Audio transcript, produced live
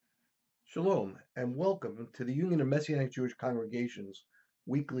Shalom, and welcome to the Union of Messianic Jewish Congregations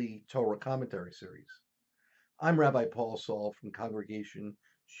weekly Torah commentary series. I'm Rabbi Paul Saul from Congregation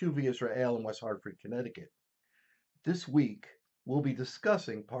Shuvi Israel in West Hartford, Connecticut. This week, we'll be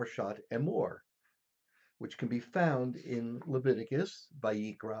discussing Parshat Emor, which can be found in Leviticus,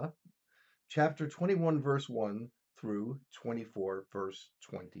 Vayikra, chapter 21, verse 1 through 24, verse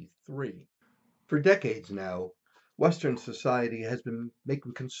 23. For decades now, Western society has been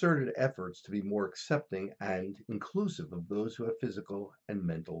making concerted efforts to be more accepting and inclusive of those who have physical and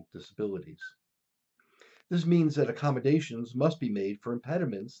mental disabilities. This means that accommodations must be made for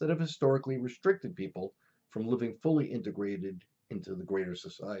impediments that have historically restricted people from living fully integrated into the greater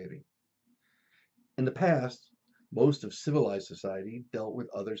society. In the past, most of civilized society dealt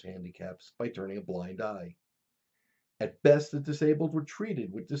with others' handicaps by turning a blind eye. At best, the disabled were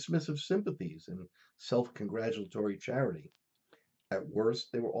treated with dismissive sympathies and self-congratulatory charity. At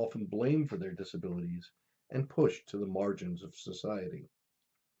worst, they were often blamed for their disabilities and pushed to the margins of society.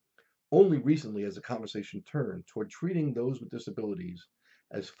 Only recently has the conversation turned toward treating those with disabilities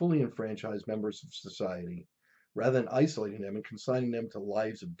as fully enfranchised members of society, rather than isolating them and consigning them to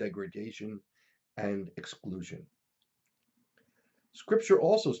lives of degradation and exclusion. Scripture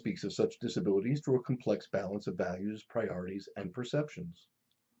also speaks of such disabilities through a complex balance of values, priorities, and perceptions.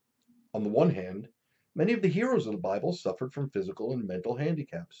 On the one hand, many of the heroes of the Bible suffered from physical and mental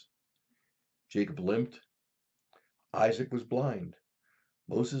handicaps. Jacob limped, Isaac was blind,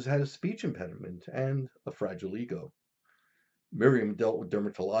 Moses had a speech impediment and a fragile ego. Miriam dealt with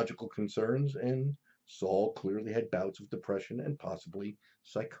dermatological concerns, and Saul clearly had bouts of depression and possibly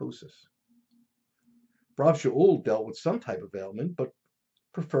psychosis. Rav Shaul dealt with some type of ailment, but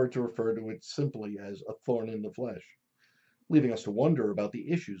preferred to refer to it simply as a thorn in the flesh, leaving us to wonder about the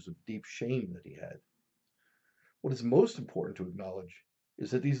issues of deep shame that he had. What is most important to acknowledge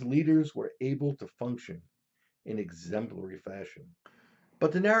is that these leaders were able to function in exemplary fashion.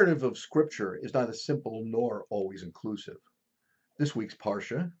 But the narrative of Scripture is neither simple nor always inclusive. This week's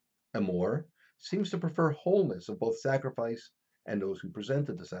Parsha, Emor, seems to prefer wholeness of both sacrifice and those who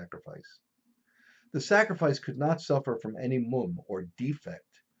presented the sacrifice. The sacrifice could not suffer from any mum or defect,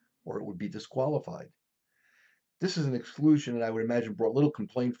 or it would be disqualified. This is an exclusion that I would imagine brought little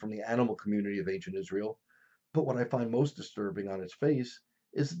complaint from the animal community of ancient Israel, but what I find most disturbing on its face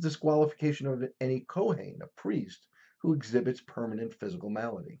is the disqualification of any Kohen, a priest, who exhibits permanent physical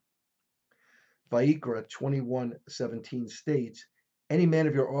malady. Vayikra 21:17 states, "Any man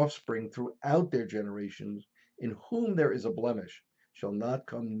of your offspring throughout their generations, in whom there is a blemish, shall not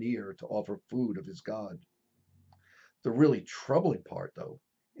come near to offer food of his God." The really troubling part, though,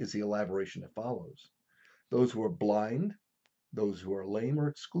 is the elaboration that follows. Those who are blind, those who are lame are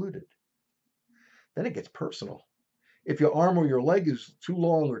excluded. Then it gets personal. If your arm or your leg is too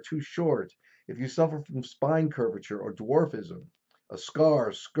long or too short, if you suffer from spine curvature or dwarfism, a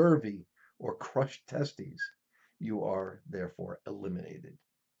scar, scurvy, or crushed testes, you are therefore eliminated.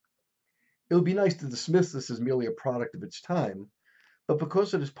 It would be nice to dismiss this as merely a product of its time, but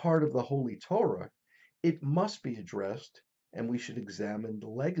because it is part of the Holy Torah, it must be addressed, and we should examine the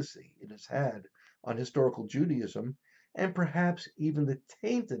legacy it has had on historical Judaism and perhaps even the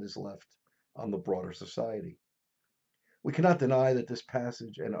taint it has left on the broader society. We cannot deny that this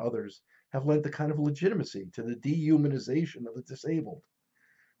passage and others have lent a kind of legitimacy to the dehumanization of the disabled.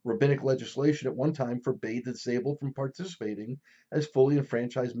 Rabbinic legislation at one time forbade the disabled from participating as fully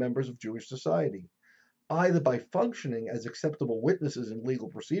enfranchised members of Jewish society, either by functioning as acceptable witnesses in legal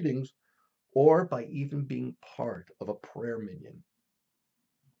proceedings or by even being part of a prayer minyan.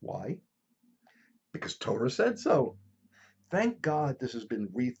 Why? Because Torah said so. Thank God this has been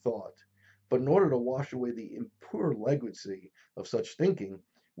rethought. But in order to wash away the impure legacy of such thinking,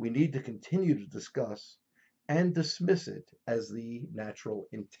 we need to continue to discuss and dismiss it as the natural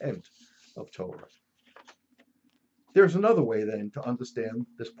intent of Torah. There's another way, then, to understand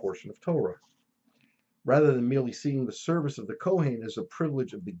this portion of Torah. Rather than merely seeing the service of the Kohen as a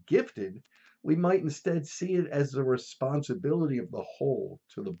privilege of the gifted, we might instead see it as the responsibility of the whole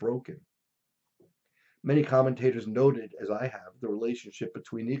to the broken. Many commentators noted, as I have, the relationship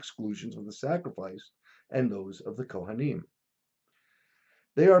between the exclusions of the sacrifice and those of the Kohanim.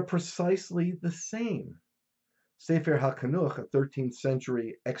 They are precisely the same. Sefer HaKanuch, a 13th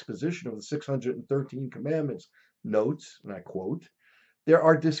century exposition of the 613 commandments, notes, and I quote, "There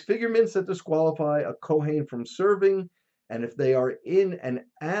are disfigurements that disqualify a Kohen from serving, and if they are in an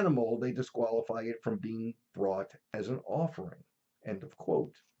animal, they disqualify it from being brought as an offering." End of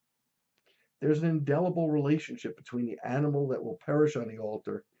quote. There's an indelible relationship between the animal that will perish on the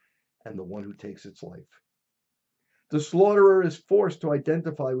altar and the one who takes its life. The slaughterer is forced to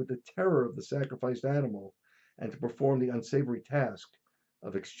identify with the terror of the sacrificed animal and to perform the unsavory task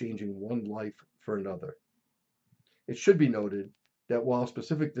of exchanging one life for another. It should be noted that while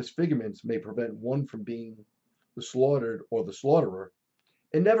specific disfigurements may prevent one from being the slaughtered or the slaughterer,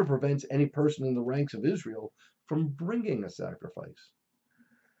 it never prevents any person in the ranks of Israel from bringing a sacrifice.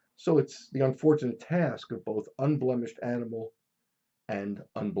 So it's the unfortunate task of both unblemished animal and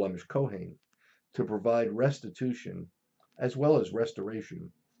unblemished Kohen to provide restitution as well as restoration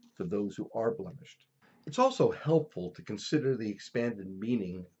for those who are blemished. It's also helpful to consider the expanded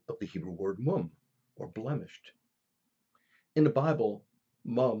meaning of the Hebrew word mum, or blemished. In the Bible,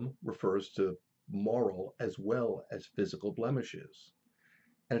 mum refers to moral as well as physical blemishes,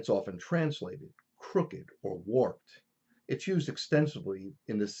 and it's often translated crooked or warped. It's used extensively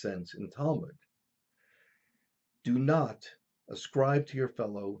in this sense in Talmud. Do not ascribe to your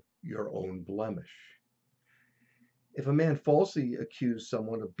fellow your own blemish. If a man falsely accused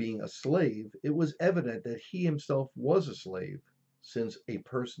someone of being a slave, it was evident that he himself was a slave, since a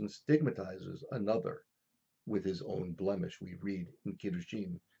person stigmatizes another with his own blemish, we read in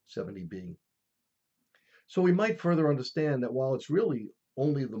Kiddushin 70b. So we might further understand that while it's really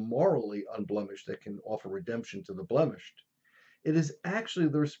only the morally unblemished that can offer redemption to the blemished, it is actually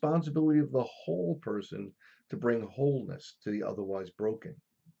the responsibility of the whole person to bring wholeness to the otherwise broken.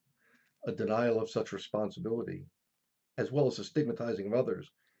 A denial of such responsibility, as well as the stigmatizing of others,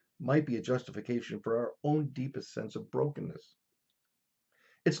 might be a justification for our own deepest sense of brokenness.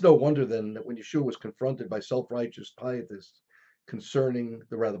 It's no wonder then that when Yeshua was confronted by self-righteous pietists concerning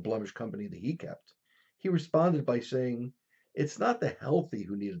the rather blemished company that he kept, he responded by saying, "It's not the healthy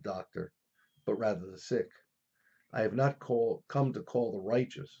who need a doctor, but rather the sick. I have not come to call the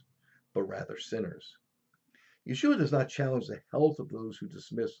righteous, but rather sinners." Yeshua does not challenge the health of those who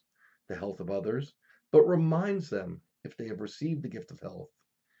dismiss the health of others, but reminds them if they have received the gift of health,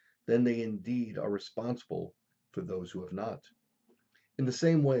 then they indeed are responsible for those who have not. In the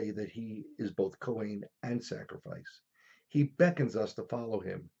same way that he is both Kohen and sacrifice, he beckons us to follow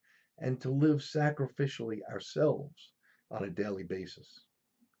him and to live sacrificially ourselves on a daily basis.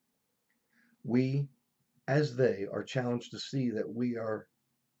 We, as they, are challenged to see that we are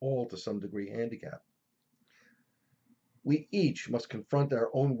all to some degree handicapped. We each must confront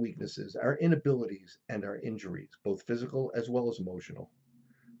our own weaknesses, our inabilities, and our injuries, both physical as well as emotional.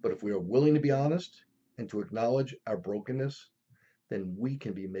 But if we are willing to be honest and to acknowledge our brokenness, then we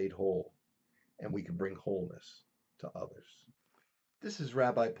can be made whole and we can bring wholeness to others. This is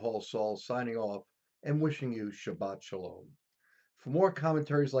Rabbi Paul Saul signing off and wishing you Shabbat Shalom. For more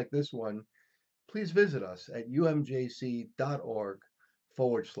commentaries like this one, please visit us at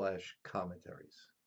umjc.org/commentaries.